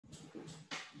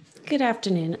Good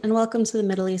afternoon, and welcome to the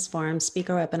Middle East Forum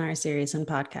Speaker Webinar Series and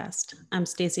Podcast. I'm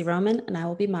Stacey Roman, and I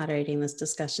will be moderating this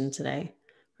discussion today.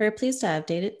 We're pleased to have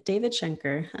David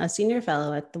Schenker, a Senior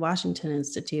Fellow at the Washington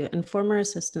Institute and former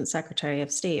Assistant Secretary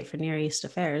of State for Near East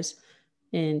Affairs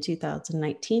in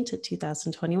 2019 to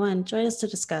 2021, join us to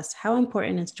discuss how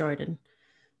important is Jordan.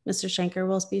 Mr. Schenker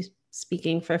will be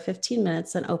speaking for 15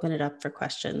 minutes and open it up for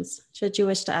questions. Should you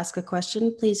wish to ask a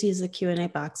question, please use the Q&A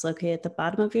box located at the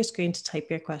bottom of your screen to type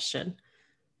your question.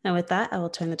 And with that, I will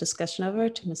turn the discussion over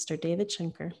to Mr. David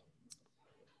Schenker.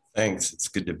 Thanks. It's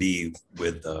good to be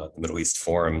with the Middle East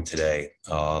Forum today.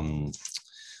 So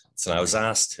I was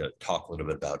asked to talk a little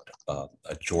bit about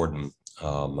Jordan,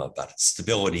 about its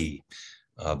stability,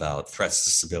 about threats to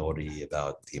stability,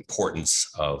 about the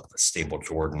importance of a stable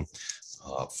Jordan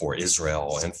for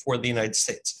Israel and for the United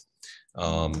States.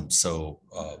 What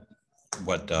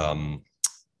I'm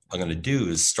going to do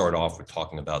is start off with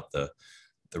talking about the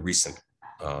recent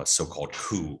so-called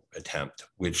coup attempt,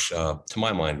 which to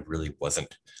my mind really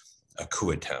wasn't a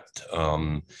coup attempt.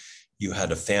 You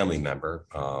had a family member,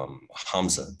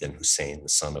 Hamza bin Hussein, the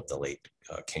son of the late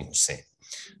King Hussein,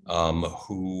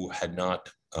 who had not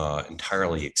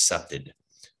entirely accepted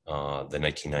the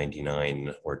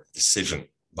 1999 decision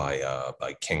by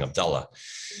King Abdullah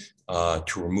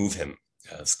to remove him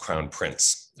as crown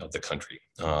prince of the country.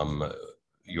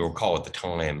 You'll recall at the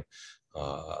time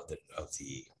of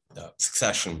the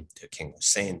succession to King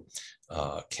Hussein,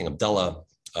 King Abdullah,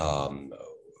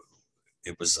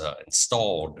 it was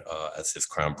installed as his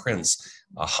crown prince,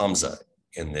 Hamza,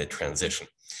 in the transition.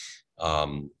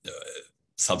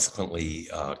 Subsequently,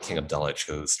 King Abdullah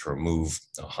chose to remove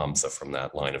Hamza from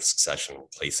that line of succession,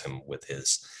 replace him with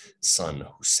his son,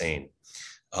 Hussein.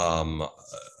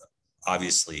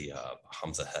 Obviously,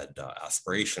 Hamza had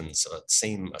aspirations. A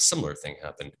similar thing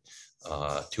happened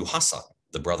to Hassan,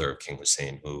 the brother of King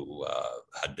Hussein, who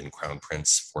had been crown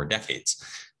prince for decades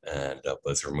and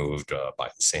was removed by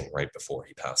Hussein right before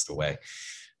he passed away.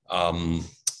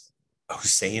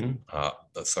 Hassan,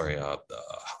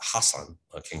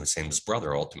 King Hussein's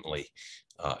brother, ultimately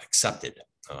accepted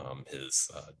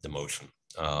his demotion.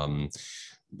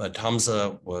 But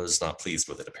Hamza was not pleased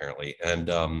with it, apparently. And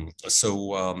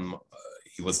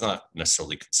he was not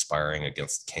necessarily conspiring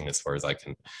against the king, as far as I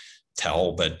can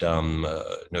tell, but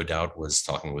no doubt was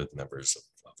talking with members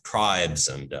of tribes,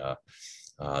 and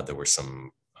there were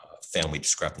some family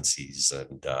discrepancies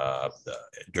and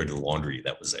dirty laundry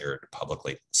that was aired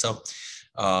publicly. So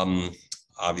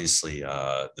obviously,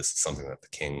 this is something that the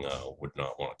king would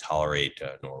not want to tolerate,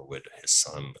 nor would his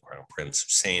son, the crown prince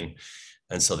Hussein.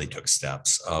 And so they took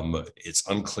steps. It's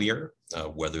unclear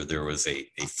whether there was a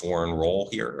foreign role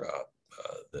here.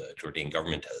 The Jordanian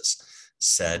government has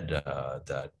said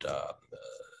that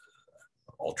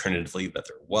alternatively that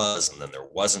there was, and then there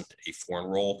wasn't a foreign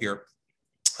role here.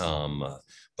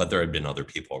 But there had been other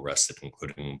people arrested,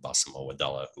 including Bassem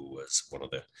al-Abdallah, who was one of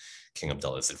the King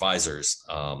Abdullah's advisors.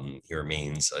 He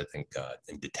remains, I think,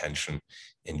 in detention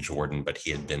in Jordan, but he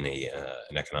had been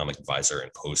an economic advisor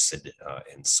and posted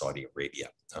in Saudi Arabia.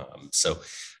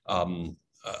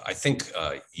 I think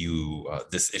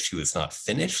this issue is not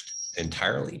finished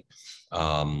entirely,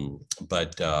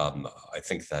 but I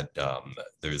think that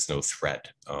there's no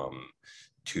threat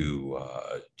to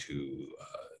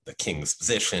the king's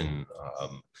position.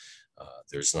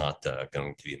 There's not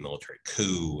going to be a military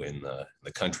coup in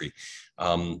the country.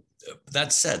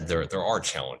 That said, there are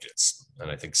challenges, and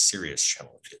I think serious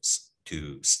challenges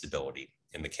to stability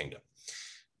in the kingdom.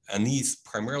 And these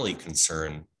primarily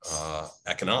concern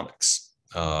economics.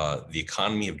 The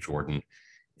economy of Jordan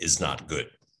is not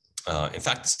good. In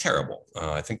fact, it's terrible.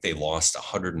 I think they lost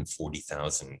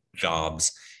 140,000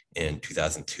 jobs in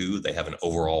 2002. They have an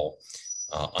overall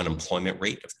unemployment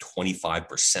rate of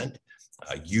 25%.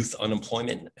 Youth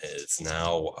unemployment is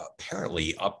now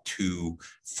apparently up to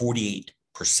 48%.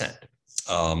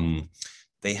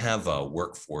 They have a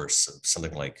workforce of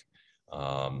something like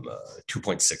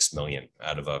 2.6 million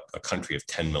out of a country of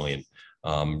 10 million.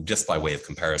 Just by way of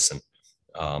comparison,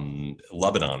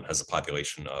 Lebanon has a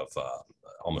population of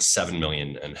almost 7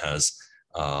 million and has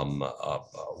a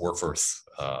workforce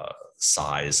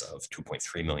size of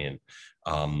 2.3 million.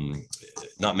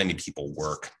 Not many people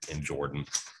work in Jordan.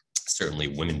 Certainly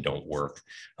women don't work,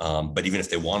 but even if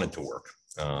they wanted to work,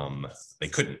 they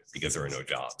couldn't because there are no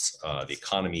jobs. The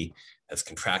economy has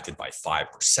contracted by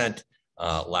 5%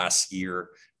 last year.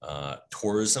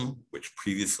 Tourism, which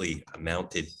previously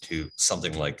amounted to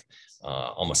something like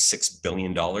almost $6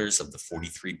 billion of the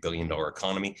 $43 billion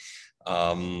economy,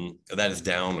 that is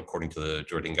down, according to the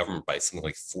Jordanian government, by something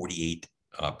like 48%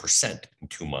 in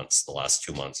 2 months, the last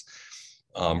 2 months.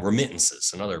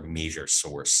 Remittances, another major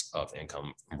source of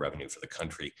income and revenue for the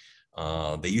country.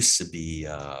 They used to be,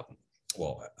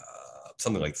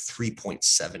 something like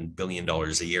 $3.7 billion a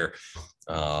year.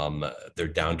 They're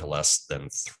down to less than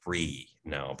 3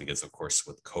 now because, of course,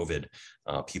 with COVID,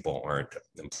 people aren't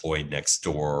employed next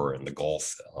door in the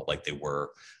Gulf like they were.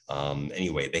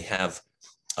 Anyway, they have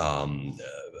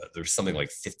there's something like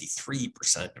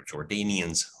 53% of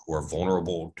Jordanians who are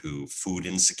vulnerable to food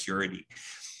insecurity.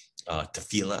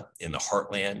 Tafila, in the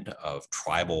heartland of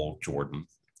tribal Jordan,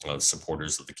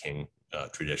 supporters of the king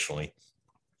traditionally.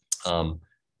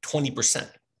 20%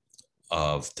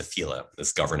 of Tafila,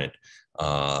 this governorate,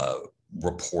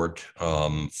 report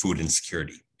food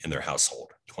insecurity in their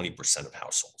household, 20% of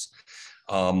households.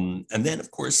 And then,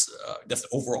 of course, just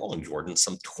overall in Jordan,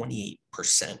 some 28%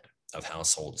 of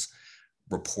households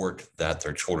report that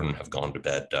their children have gone to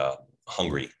bed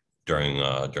hungry during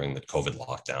the COVID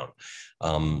lockdown.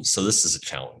 So this is a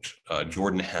challenge.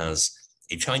 Jordan has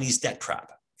a Chinese debt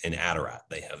trap in Adarat.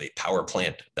 They have a power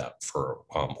plant that for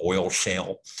oil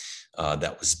shale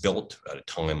that was built at a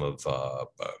time of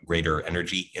greater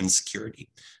energy insecurity.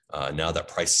 Now that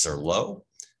prices are low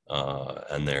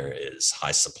and there is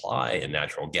high supply and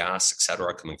natural gas, et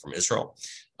cetera, coming from Israel,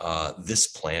 this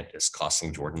plant is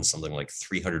costing Jordan something like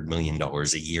 $300 million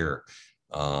a year.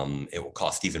 It will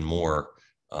cost even more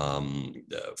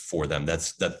for them.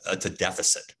 That's a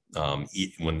deficit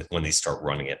when they start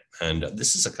running it. And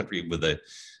this is a country with a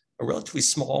relatively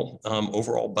small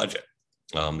overall budget.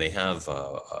 They have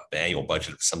an annual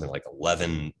budget of something like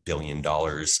 $11 billion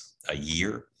a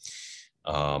year.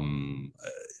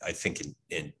 I think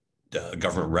in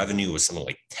government revenue was something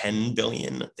like 10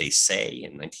 billion, they say,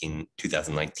 in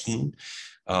 2019.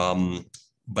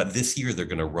 But this year they're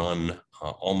going to run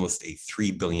almost a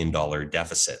 $3 billion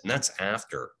deficit. And that's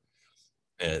after,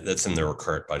 that's in their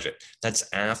current budget. That's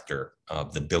after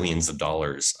the billions of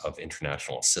dollars of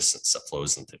international assistance that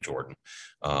flows into Jordan,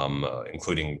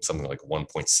 including something like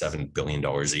 $1.7 billion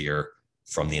a year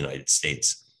from the United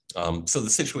States. So the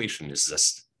situation is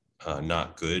just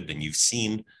not good. And you've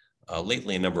seen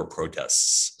lately a number of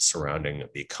protests surrounding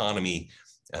the economy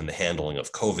and the handling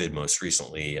of COVID, most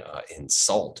recently in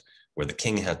Salt, where the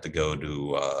king had to go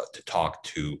to talk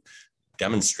to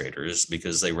demonstrators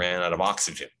because they ran out of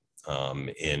oxygen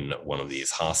in one of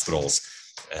these hospitals,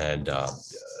 and a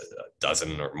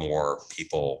dozen or more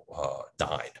people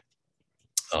died.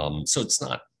 So it's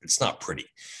not pretty.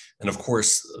 And of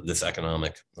course, this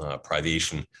economic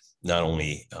privation not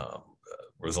only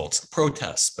results in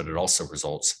protests, but it also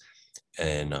results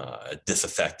in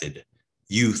disaffected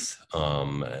youth,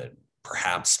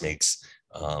 perhaps makes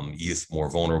youth more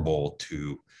vulnerable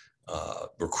to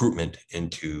recruitment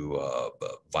into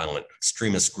violent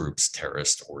extremist groups,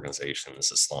 terrorist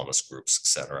organizations, Islamist groups,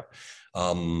 etc.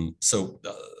 So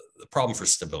the problem for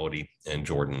stability in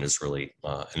Jordan is really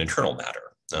an internal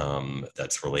matter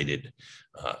that's related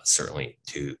certainly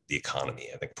to the economy,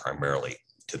 I think primarily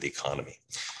to the economy.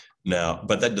 Now,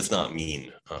 but that does not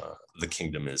mean the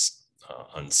kingdom is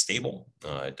unstable.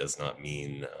 It does not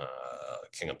mean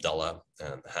King Abdullah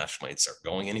and the Hashemites are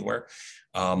going anywhere.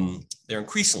 They're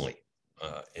increasingly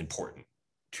important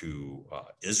to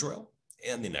Israel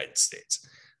and the United States.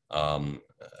 And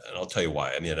I'll tell you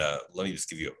why. I mean, let me just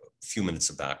give you a few minutes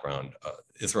of background.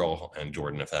 Israel and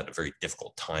Jordan have had a very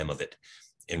difficult time of it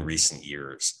in recent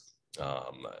years.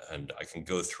 And I can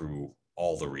go through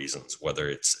all the reasons, whether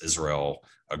it's Israel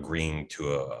agreeing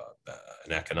to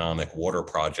an economic water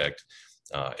project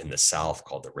in the south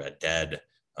called the Red Dead,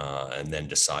 and then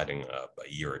deciding a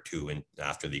year or two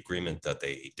after the agreement that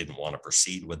they didn't want to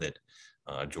proceed with it,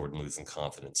 Jordan losing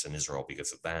confidence in Israel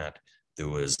because of that. There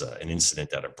was an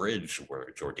incident at a bridge where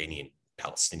a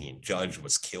Jordanian-Palestinian judge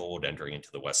was killed entering into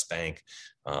the West Bank.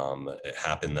 It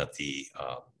happened that the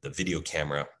video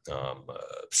camera,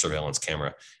 surveillance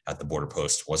camera at the border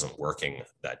post wasn't working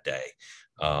that day.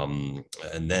 And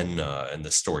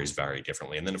the stories vary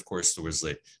differently. And then, of course, there was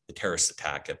the terrorist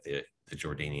attack at the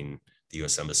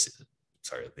U.S. embassy,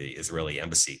 the Israeli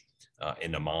embassy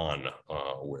in Amman,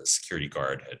 where a security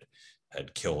guard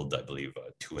had killed, I believe,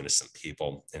 2 innocent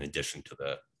people, in addition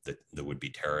to the would-be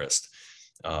terrorist.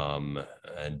 And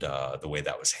the way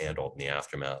that was handled in the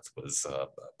aftermath was a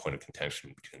point of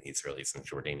contention between the Israelis and the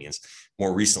Jordanians.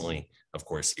 More recently, of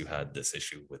course, you had this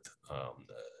issue with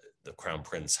the Crown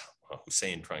Prince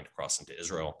Hussein trying to cross into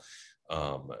Israel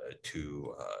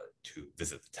to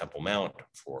visit the Temple Mount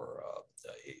for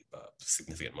a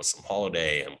significant Muslim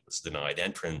holiday, and was denied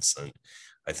entrance. And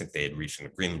I think they had reached an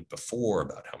agreement before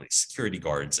about how many security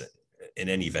guards. In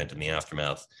any event, in the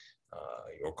aftermath,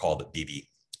 you'll recall that Bibi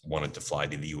wanted to fly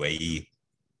to the UAE,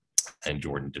 and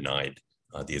Jordan denied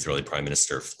the Israeli prime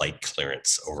minister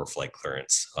overflight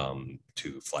clearance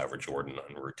to fly over Jordan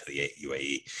en route to the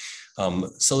UAE.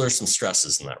 So there's some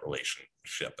stresses in that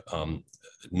relationship.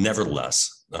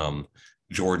 Nevertheless,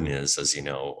 Jordan is, as you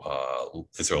know,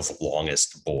 Israel's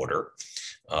longest border.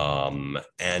 And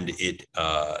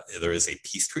there is a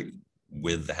peace treaty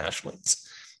with the Hashemites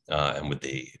and with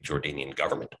the Jordanian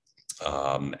government.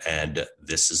 And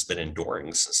this has been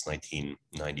enduring since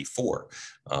 1994.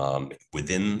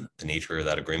 Within the nature of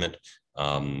that agreement,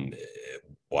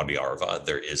 Wadi Arva,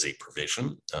 there is a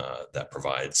provision that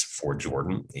provides for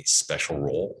Jordan a special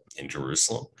role in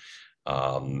Jerusalem.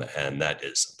 And that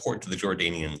is important to the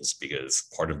Jordanians because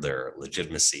part of their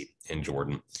legitimacy in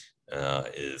Jordan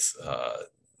is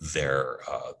their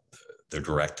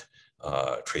direct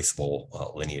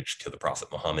traceable lineage to the Prophet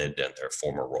Muhammad and their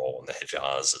former role in the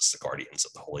Hijaz as the guardians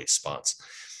of the holy spots.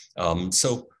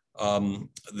 So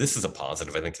this is a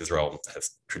positive. I think Israel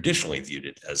has traditionally viewed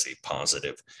it as a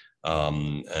positive,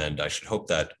 and I should hope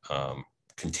that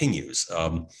continues.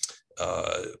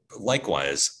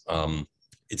 Likewise,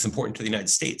 it's important to the United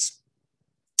States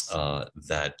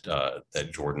that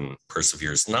Jordan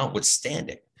perseveres,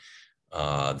 notwithstanding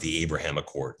the Abraham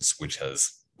Accords, which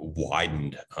has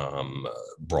broadened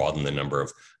the number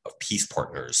of peace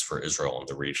partners for Israel in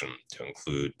the region to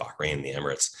include Bahrain, the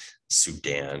Emirates,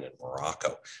 Sudan, and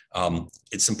Morocco.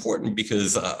 It's important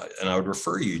because, and I would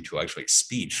refer you to actually a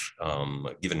speech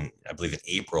given, I believe, in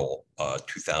April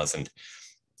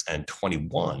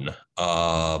 2021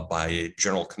 by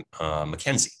General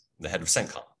McKenzie, the head of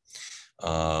CENTCOM.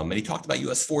 And he talked about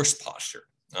U.S. force posture.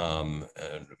 And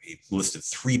he listed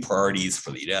 3 priorities for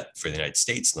the United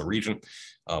States in the region,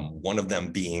 one of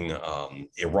them being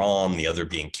Iran, the other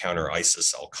being counter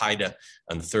ISIS, Al-Qaeda,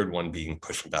 and the third one being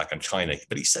pushing back on China.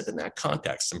 But he said in that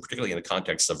context, and particularly in the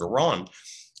context of Iran,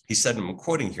 he said, and I'm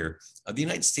quoting here, the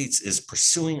United States is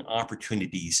pursuing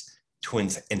opportunities to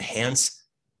enhance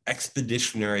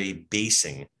expeditionary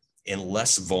basing in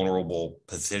less vulnerable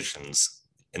positions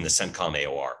in the CENTCOM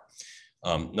AOR.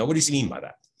 Now, what does he mean by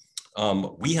that?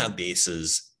 We have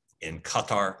bases in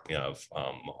Qatar, we have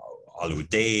Al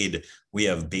Udeid, we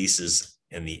have bases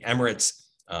in the Emirates,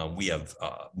 we have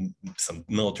some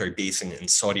military basing in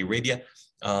Saudi Arabia.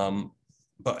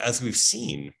 But as we've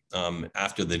seen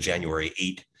after the January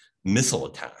 8 missile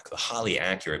attack, the highly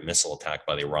accurate missile attack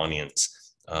by the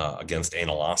Iranians against Ain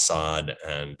al-Assad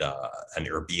and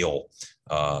Erbil,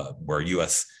 where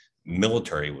U.S.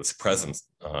 military was present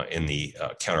in the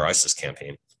counter-ISIS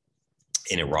campaign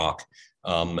in Iraq,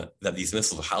 that these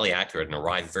missiles are highly accurate and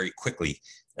arrive very quickly,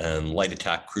 and light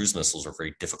attack cruise missiles are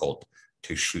very difficult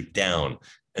to shoot down.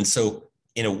 And so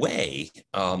in a way,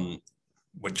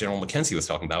 what General McKenzie was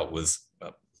talking about was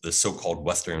the so-called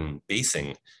Western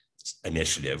Basing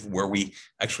Initiative, where we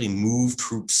actually move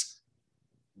troops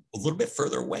a little bit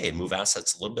further away and move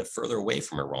assets a little bit further away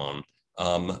from Iran.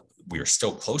 We are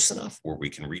still close enough where we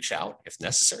can reach out if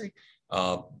necessary,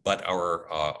 but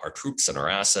our troops and our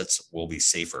assets will be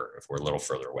safer if we're a little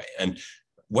further away. And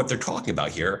what they're talking about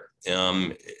here,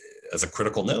 as a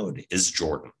critical node, is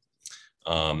Jordan.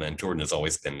 And Jordan has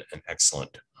always been an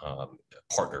excellent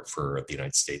partner for the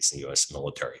United States and the U.S.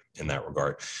 military in that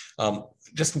regard.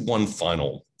 Just one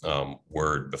final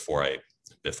word before I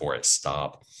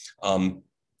stop.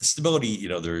 Stability,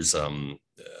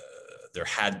 there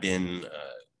had been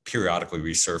periodically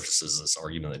resurfaces this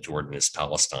argument that Jordan is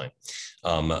Palestine.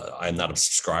 I'm not a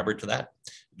subscriber to that.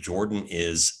 Jordan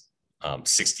is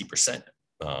 60%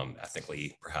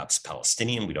 ethnically perhaps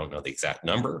Palestinian. We don't know the exact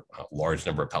number, a large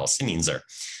number of Palestinians there.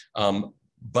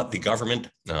 But the government,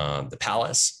 the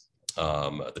palace,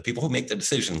 the people who make the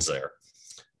decisions there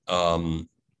are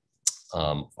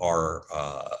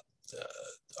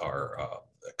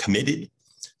committed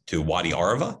to Wadi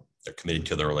Arva. They're committed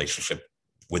to their relationship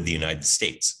with the United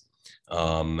States.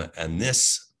 And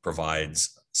this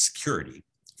provides security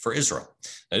for Israel.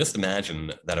 Now, just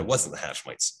imagine that it wasn't the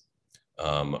Hashemites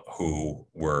who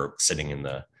were sitting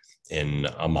in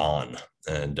Amman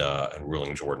and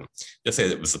ruling Jordan. Just say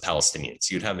that it was the Palestinians.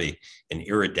 You'd have an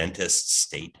irredentist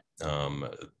state,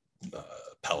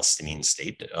 Palestinian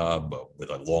state with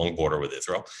a long border with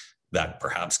Israel that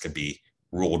perhaps could be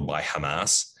ruled by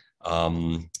Hamas.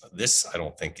 This, I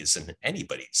don't think, is in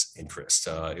anybody's interest.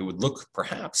 It would look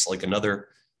perhaps like another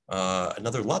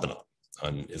Lebanon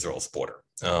on Israel's border.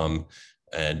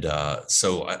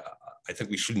 So I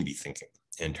think we shouldn't be thinking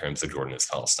in terms of Jordan as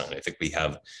Palestine. I think we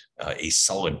have a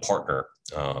solid partner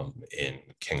in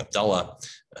King Abdullah,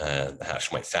 the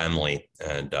Hashemite family,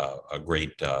 and a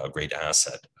great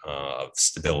asset of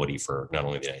stability for not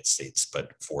only the United States,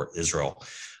 but for Israel.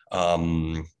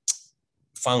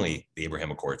 Finally, the Abraham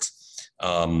Accords.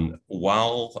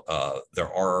 While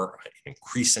there are an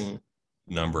increasing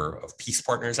number of peace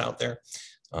partners out there,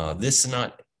 this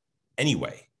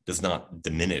does not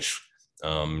diminish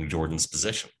Jordan's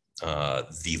position.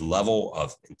 The level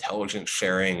of intelligence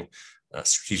sharing,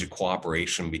 strategic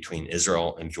cooperation between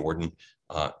Israel and Jordan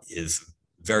is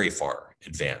very far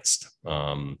advanced,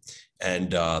 and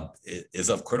is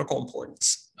of critical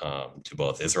importance to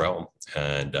both Israel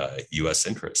and U.S.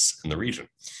 interests in the region.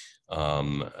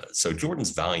 So Jordan's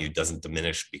value doesn't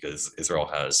diminish because Israel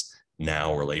has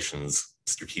now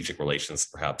strategic relations,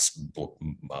 perhaps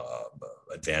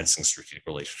advancing strategic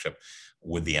relationship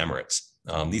with the Emirates.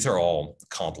 These are all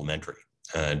complementary,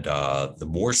 and the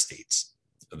more states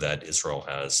that Israel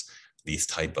has these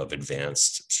type of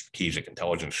advanced strategic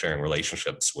intelligence sharing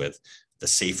relationships with, the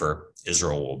safer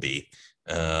Israel will be,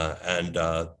 and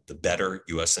the better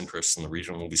U.S. interests in the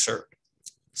region will be served.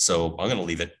 So I'm going to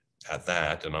leave it at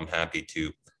that, and I'm happy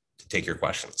to take your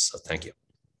questions. So thank you.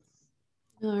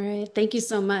 All right, thank you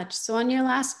so much. So on your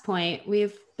last point,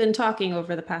 we've been talking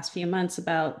over the past few months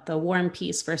about the warm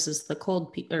peace versus the cool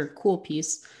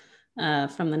peace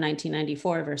from the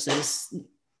 1994 versus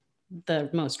the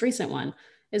most recent one.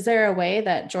 Is there a way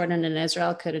that Jordan and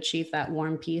Israel could achieve that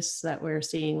warm peace that we're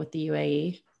seeing with the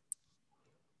UAE?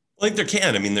 I think there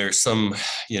can. I mean, there's some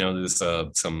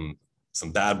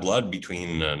bad blood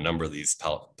between a number of these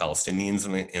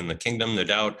Palestinians in the kingdom, no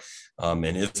doubt, and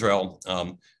Israel.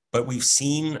 But we've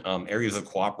seen areas of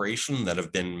cooperation that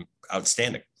have been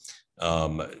outstanding,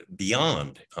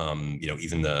 beyond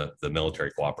even the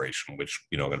military cooperation, which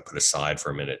I'm going to put aside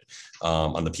for a minute.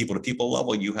 On the people-to-people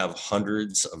level, you have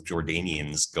hundreds of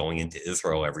Jordanians going into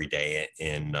Israel every day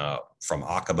from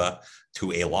Aqaba to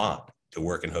Eilat to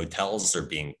work in hotels. They're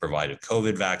being provided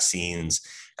COVID vaccines,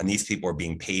 and these people are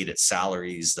being paid at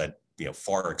salaries that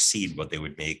far exceed what they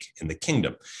would make in the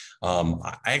kingdom.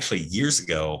 I actually, years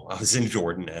ago, I was in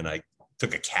Jordan and I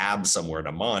took a cab somewhere in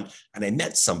Amman, and I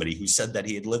met somebody who said that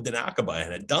he had lived in Aqaba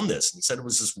and had done this, and he said it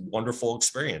was this wonderful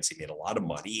experience. He made a lot of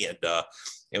money, and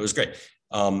it was great.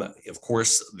 Of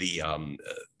course, the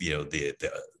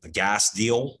gas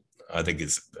deal, I think,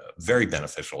 is very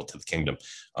beneficial to the kingdom.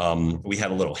 We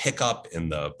had a little hiccup in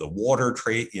the water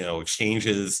trade,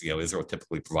 exchanges. Israel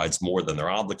typically provides more than they're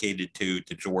obligated to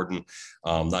Jordan.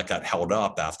 That got held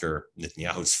up after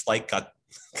Netanyahu's flight got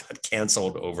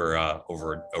canceled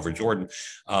over Jordan.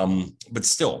 But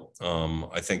still,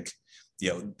 I think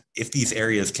if these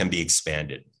areas can be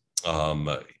expanded,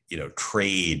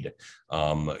 trade,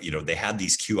 they had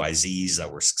these QIZs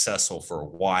that were successful for a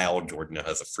while. Jordan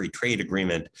has a free trade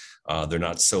agreement. They're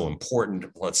not so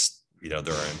important. Plus,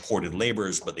 there are imported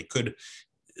laborers, but they could,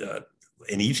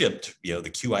 in Egypt, the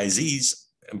QIZs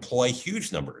employ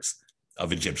huge numbers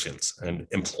of Egyptians, and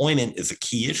employment is a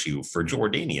key issue for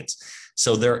Jordanians.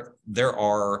 So there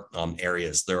are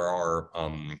areas,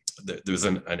 there's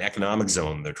an economic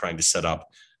zone they're trying to set up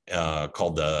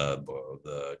called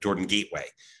the Jordan Gateway,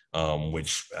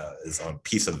 which is on a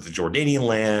piece of the Jordanian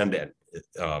land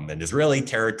and Israeli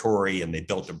territory, and they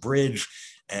built a bridge,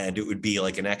 and it would be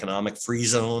like an economic free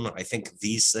zone. I think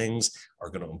these things are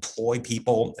going to employ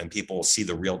people, and people will see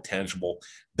the real tangible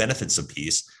benefits of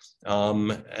peace.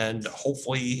 And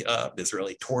hopefully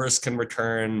Israeli tourists can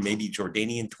return. Maybe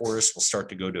Jordanian tourists will start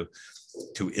to go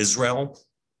to Israel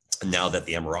now that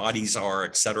the Emiratis are,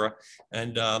 et cetera.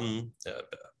 And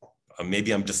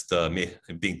maybe I'm just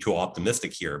being too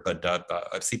optimistic here, but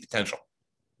I see potential.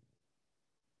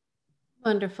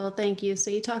 Wonderful, thank you.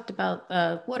 So you talked about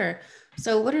water.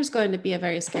 So water is going to be a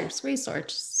very scarce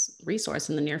resource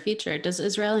in the near future. Does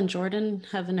Israel and Jordan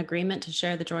have an agreement to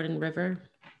share the Jordan River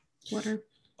water?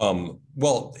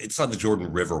 Well, it's not the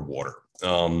Jordan River water.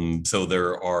 So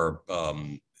there are,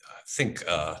 I think,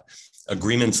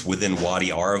 agreements within Wadi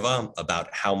Arava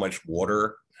about how much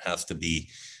water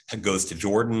goes to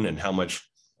Jordan and how much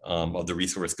of the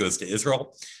resource goes to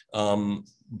Israel.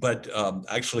 But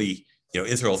actually,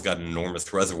 Israel's got an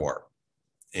enormous reservoir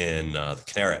in the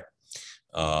Kinneret.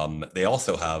 They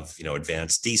also have,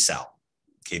 advanced desal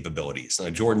capabilities. Now,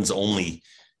 Jordan's only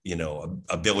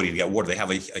ability to get water. They have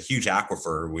a huge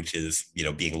aquifer, which is,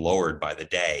 being lowered by the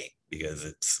day because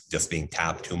it's just being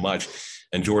tapped too much.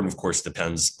 And Jordan, of course,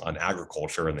 depends on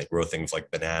agriculture, and they grow things like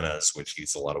bananas, which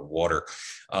use a lot of water.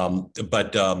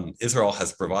 But Israel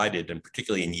has provided, and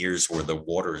particularly in years where the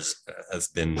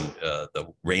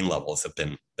rain levels have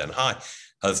been high,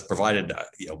 has provided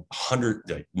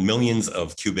millions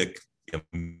of cubic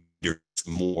meters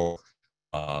more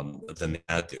than they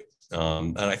had to.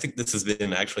 And I think this has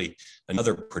been actually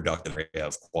another productive area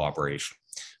of cooperation.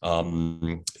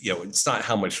 It's not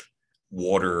how much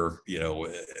water,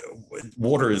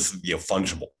 water is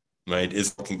fungible. right?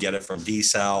 Israel can get it from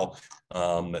desal.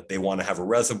 They want to have a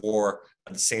reservoir.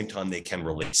 At the same time, they can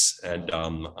release. And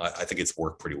I think it's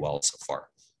worked pretty well so far.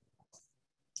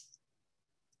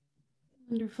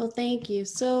 Wonderful, thank you.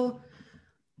 So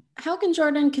how can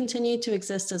Jordan continue to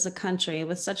exist as a country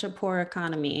with such a poor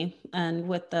economy and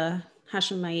with the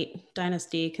Hashemite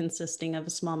dynasty consisting of a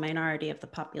small minority of the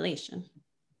population?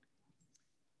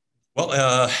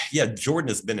 Well, yeah, Jordan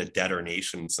has been a debtor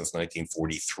nation since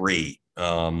 1943,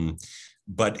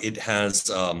 but it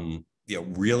has,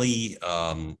 really,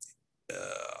 I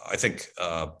think,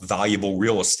 valuable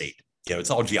real estate. It's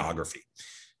all geography.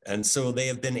 And so they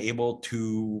have been able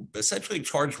to essentially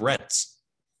charge rents.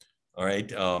 All right.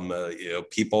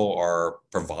 People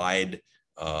provide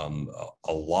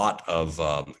a lot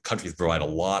of countries provide a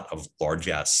lot of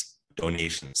largesse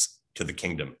donations to the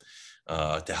kingdom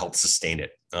to help sustain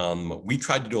it. We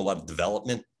tried to do a lot of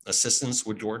development assistance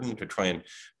with Jordan to try and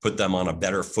put them on a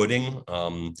better footing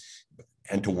and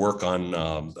to work on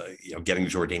getting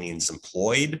Jordanians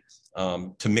employed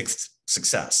to mixed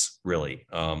success, really.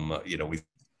 We've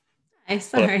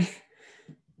Sorry.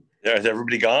 Is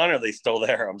everybody gone, or are they still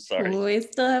there? I'm sorry. We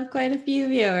still have quite a few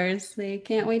viewers. They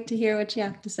can't wait to hear what you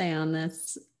have to say on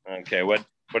this. Okay, what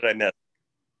did I miss?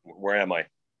 Where am I?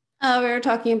 We were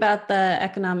talking about the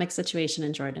economic situation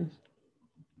in Jordan.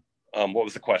 What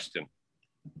was the question?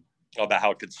 About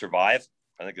how it could survive?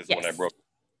 I think is the one I broke.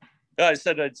 I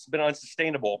said it's been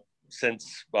unsustainable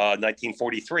since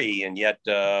 1943, and yet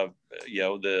the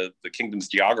kingdom's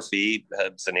geography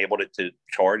has enabled it to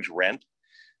charge rent.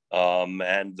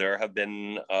 And there have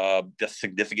been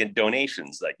significant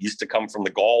donations that used to come from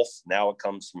the Gulf. Now it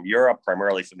comes from Europe,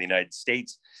 primarily from the United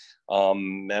States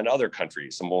and other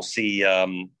countries. And we'll see,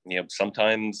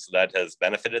 sometimes that has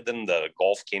benefited them. The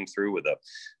Gulf came through with a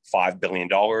 $5 billion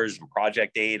in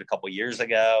project aid a couple of years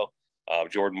ago.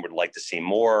 Jordan would like to see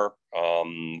more.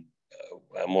 And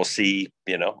we'll see,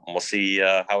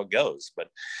 how it goes. But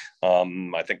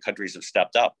I think countries have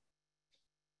stepped up.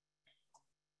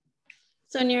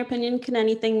 So in your opinion, can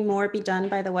anything more be done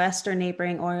by the West or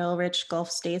neighboring oil-rich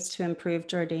Gulf states to improve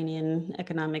Jordanian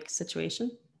economic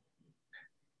situation?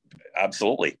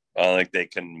 Absolutely. I think they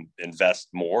can invest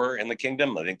more in the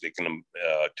kingdom. I think they can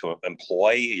to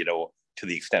employ, to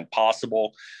the extent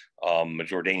possible,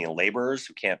 Jordanian laborers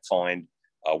who can't find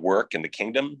work in the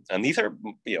kingdom. And these are,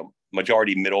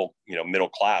 majority middle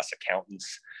class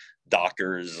accountants,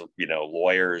 doctors,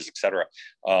 lawyers, et cetera.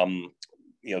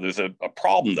 There's a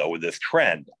problem, though, with this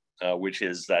trend, which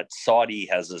is that Saudi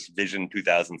has this Vision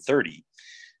 2030,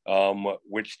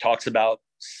 which talks about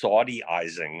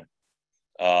Saudiizing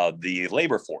the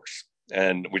labor force,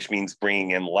 and which means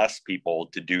bringing in less people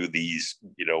to do these,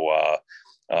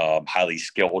 highly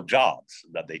skilled jobs,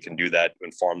 that they can do that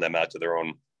and farm them out to their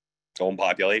own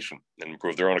population and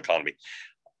improve their own economy.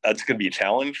 That's going to be a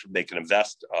challenge. They can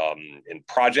invest in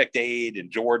project aid in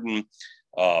Jordan,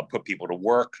 put people to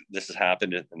work. This has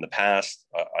happened in the past.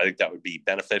 I think that would be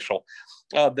beneficial.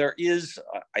 There is,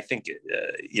 I think,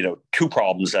 two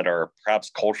problems that are perhaps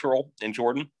cultural in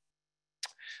Jordan.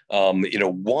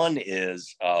 One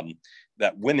is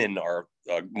that women are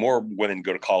more women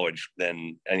go to college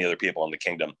than any other people in the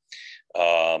kingdom,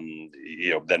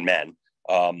 than men.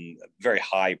 Very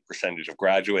high percentage of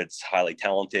graduates, highly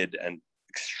talented, and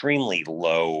extremely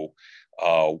low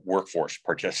workforce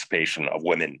participation of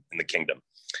women in the kingdom.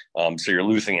 So you're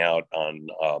losing out on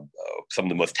some of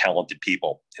the most talented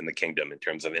people in the kingdom in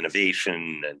terms of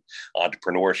innovation and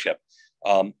entrepreneurship.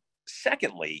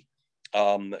 Secondly,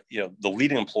 the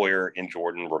leading employer in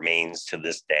Jordan remains to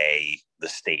this day the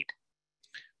state.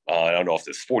 I don't know if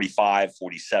it's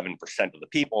 47% of the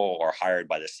people are hired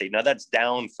by the state. Now that's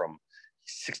down from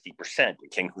 60% in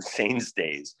King Hussein's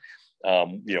days,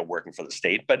 working for the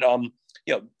state. But,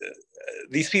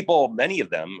 these people, many of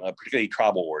them, particularly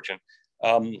tribal origin,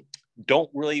 don't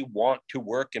really want to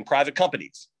work in private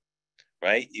companies,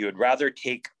 right? You would rather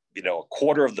take, a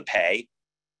quarter of the pay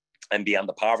and be on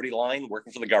the poverty line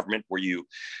working for the government, where you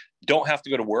don't have to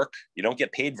go to work, you don't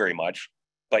get paid very much,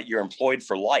 but you're employed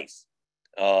for life,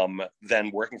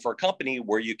 than working for a company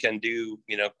where you can do,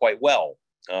 quite well.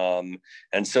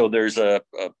 And so there's a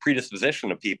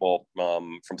predisposition of people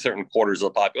from certain quarters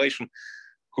of the population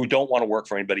who don't want to work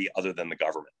for anybody other than the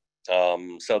government.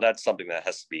 So that's something that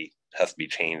has to be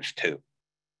changed too.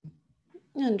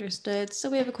 Understood. So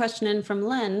we have a question in from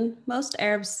Len. Most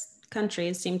Arab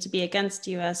countries seem to be against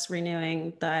U.S.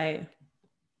 renewing the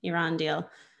Iran deal.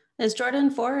 Is Jordan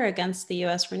for or against the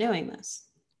U.S. renewing this?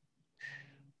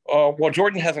 Well,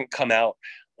 Jordan hasn't come out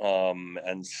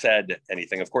and said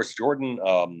anything. Of course,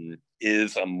 Jordan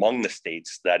is among the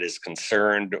states that is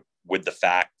concerned with the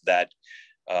fact that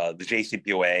the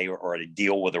JCPOA or a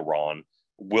deal with Iran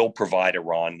will provide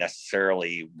Iran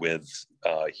necessarily with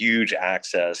huge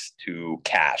access to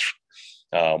cash,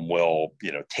 will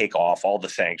take off all the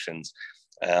sanctions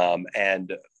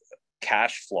and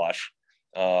cash flush.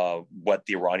 What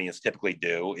the Iranians typically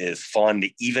do is fund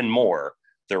even more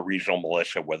their regional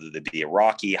militia, whether they be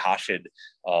Iraqi, Hashid,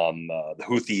 the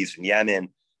Houthis in Yemen,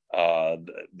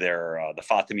 the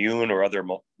Fatimiyun or other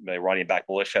Iranian-backed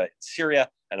militia in Syria,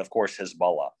 and of course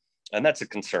Hezbollah. And that's a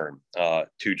concern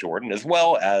to Jordan, as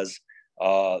well as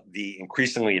the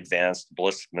increasingly advanced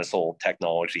ballistic missile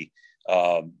technology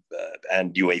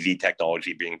and UAV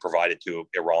technology being provided to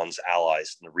Iran's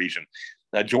allies in the region.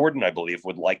 Now, Jordan, I believe,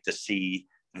 would like to see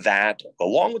that,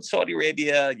 along with Saudi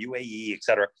Arabia, UAE, et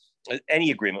cetera,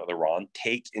 any agreement with Iran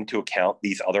take into account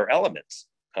these other elements.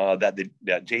 That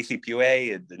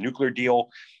JCPOA, the nuclear deal,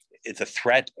 it's a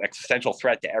threat, existential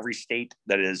threat to every state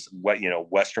that is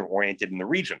Western oriented in the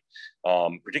region,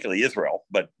 particularly Israel,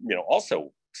 but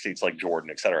also states like Jordan,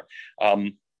 et cetera.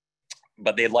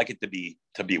 But they'd like it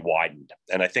to be widened,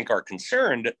 and I think are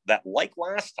concerned that, like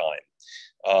last time,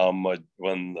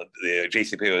 when the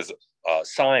JCPOA was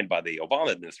signed by the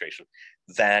Obama administration,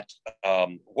 that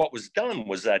what was done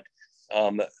was that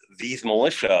these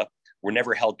militia were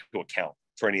never held to account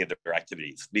for any of their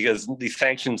activities, because these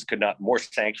sanctions more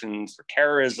sanctions for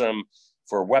terrorism,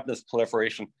 for weapons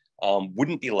proliferation,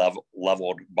 wouldn't be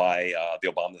leveled by the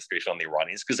Obama administration on the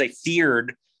Iranians, because they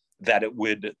feared that it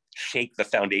would shake the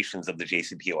foundations of the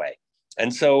JCPOA.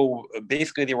 And so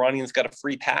basically the Iranians got a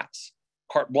free pass,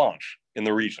 carte blanche in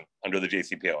the region under the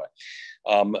JCPOA.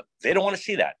 They don't want to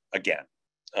see that again.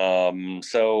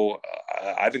 So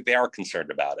I think they are concerned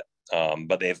about it,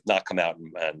 but they've not come out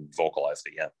and vocalized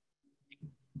it yet.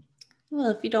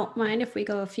 Well, if you don't mind, if we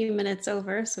go a few minutes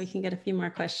over so we can get a few more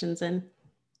questions in.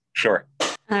 Sure.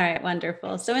 All right,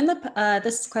 wonderful. So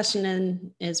this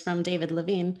question is from David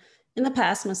Levine. In the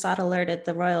past, Mossad alerted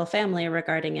the royal family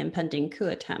regarding impending coup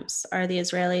attempts. Are the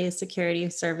Israeli security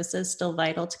services still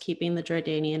vital to keeping the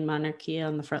Jordanian monarchy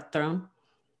on the front throne?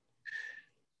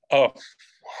 Oh,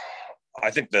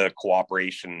 I think the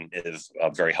cooperation is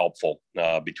very helpful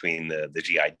between the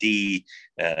GID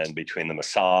and between the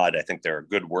Mossad. I think there are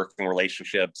good working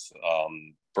relationships,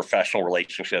 professional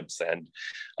relationships, and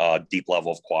deep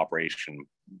level of cooperation,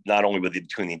 not only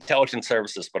between the intelligence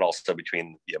services, but also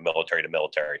between military to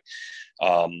military.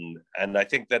 And I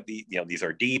think that these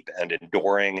are deep and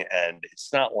enduring, and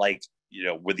it's not like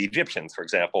with the Egyptians, for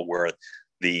example, where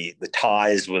the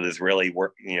ties with Israeli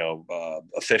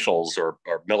officials or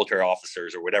military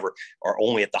officers or whatever are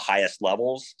only at the highest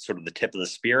levels, sort of the tip of the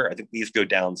spear. I think these go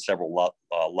down several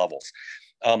levels.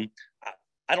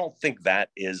 I don't think that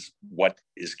is what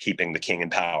is keeping the king in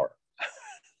power.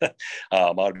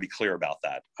 I want to be clear about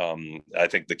that. I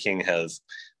think the king has,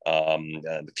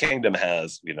 the kingdom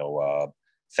has,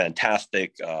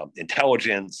 fantastic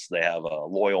intelligence. They have a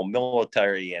loyal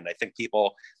military, and I think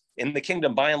people in the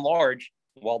kingdom, by and large,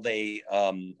 while they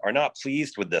are not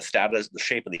pleased with the status, the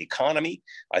shape of the economy,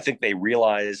 I think they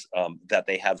realize that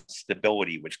they have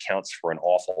stability, which counts for an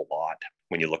awful lot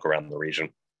when you look around the region.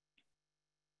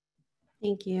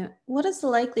 Thank you. What is the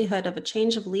likelihood of a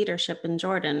change of leadership in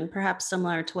Jordan, perhaps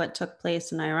similar to what took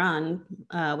place in Iran,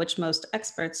 which most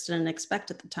experts didn't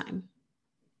expect at the time?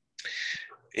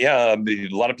 Yeah, a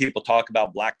lot of people talk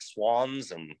about black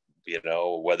swans and,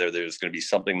 whether there's going to be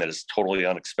something that is totally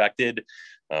unexpected.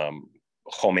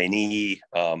 Khomeini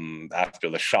after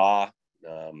the Shah.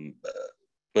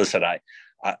 Listen,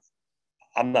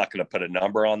 I'm not going to put a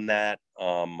number on that.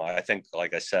 I think,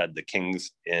 like I said, the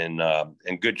king's in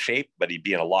good shape, but he'd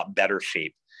be in a lot better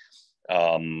shape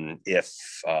if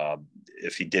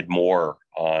he did more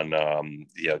on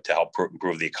to help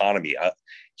improve the economy.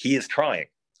 He is trying,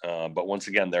 but once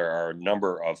again, there are a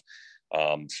number of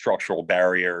structural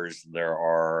barriers.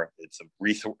 It's a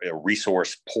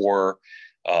resource poor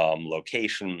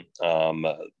location.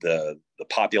 The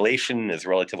population is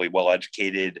relatively well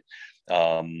educated,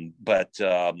 but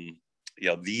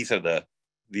these are the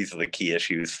key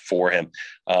issues for him.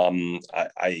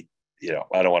 I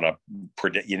don't want to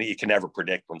predict. You can never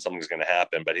predict when something's going to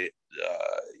happen, but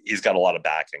he's got a lot of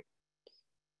backing.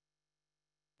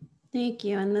 Thank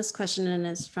you. And this question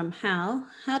is from Hal.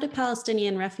 How do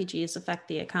Palestinian refugees affect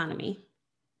the economy?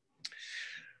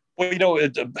 Well,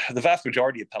 the vast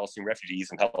majority of Palestinian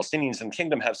refugees and Palestinians in the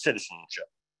kingdom have citizenship.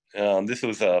 This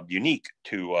was unique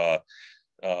to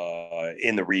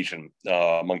in the region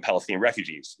among Palestinian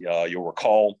refugees. You'll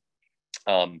recall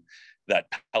that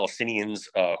Palestinians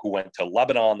who went to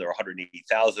Lebanon, there are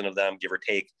 180,000 of them, give or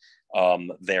take.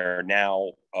 They're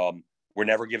now were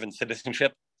never given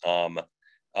citizenship.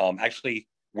 actually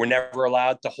were never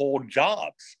allowed to hold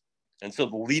jobs. And so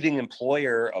the leading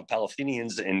employer of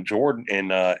Palestinians in Jordan, in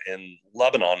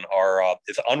Lebanon,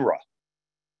 is UNRWA,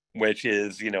 which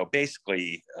is,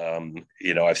 basically,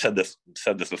 I've said this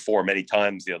before many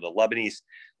times. The Lebanese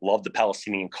love the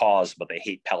Palestinian cause, but they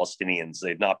hate Palestinians.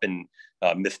 They've not been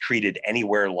mistreated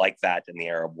anywhere like that in the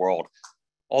Arab world.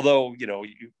 Although,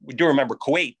 we do remember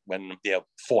Kuwait, when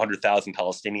 400,000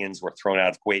 Palestinians were thrown out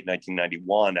of Kuwait in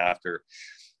 1991 after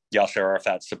Yasser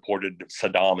Arafat supported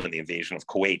Saddam in the invasion of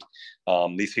Kuwait.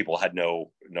 These people had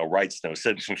no rights, no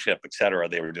citizenship, etc.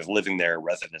 They were just living there,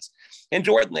 residents. In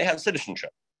Jordan, they have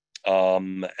citizenship,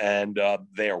 and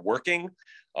they are working.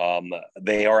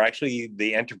 They are actually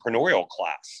the entrepreneurial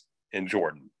class in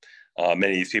Jordan. Many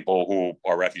of these people who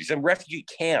are refugees, and refugee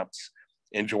camps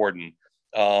in Jordan,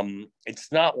 it's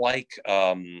not like,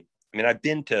 I've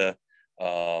been to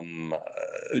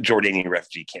Jordanian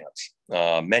refugee camps,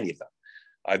 many of them.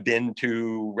 I've been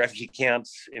to refugee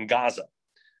camps in Gaza.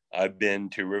 I've been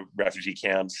to refugee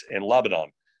camps in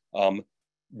Lebanon.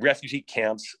 Refugee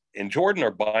camps in Jordan are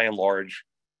by and large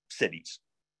cities,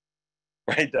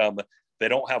 right? They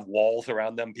don't have walls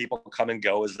around them. People come and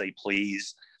go as they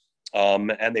please.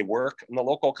 And they work in the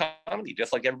local economy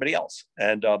just like everybody else.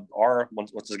 And are,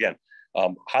 once again,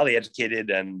 highly educated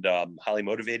and highly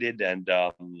motivated, and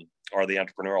are the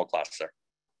entrepreneurial class there.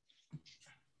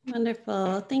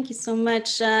 Wonderful. Thank you so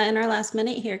much. In our last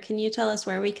minute here, can you tell us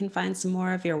where we can find some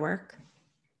more of your work?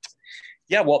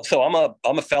 Yeah, well, so I'm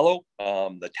a fellow,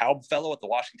 the Taub Fellow at the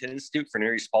Washington Institute for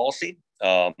Near East Policy.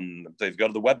 So if you go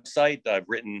to the website, I've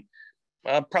written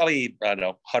probably,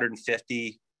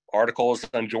 150 articles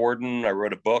on Jordan. I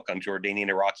wrote a book on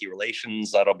Jordanian-Iraqi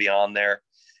relations that'll be on there.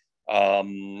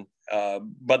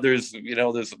 But there's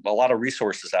a lot of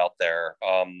resources out there.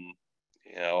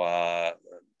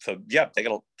 So yeah, take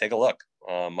a look.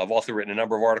 I've also written a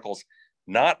number of articles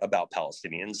not about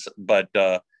Palestinians, but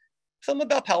some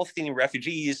about Palestinian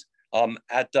refugees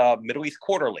at Middle East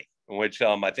Quarterly, which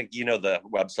I think the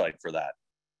website for that.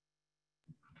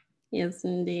 Yes,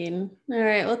 indeed. All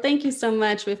right. Well, thank you so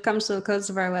much. We've come to the close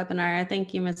of our webinar.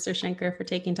 Thank you, Mr. Schenker, for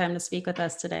taking time to speak with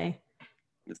us today.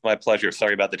 It's my pleasure.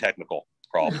 Sorry about the technical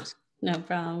problems. No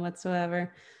problem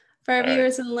whatsoever. For our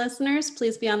viewers and listeners,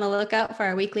 please be on the lookout for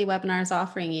our weekly webinars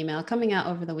offering email coming out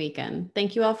over the weekend.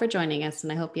 Thank you all for joining us,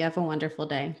 and I hope you have a wonderful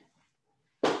day.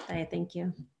 Bye. Thank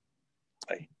you.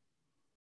 Bye.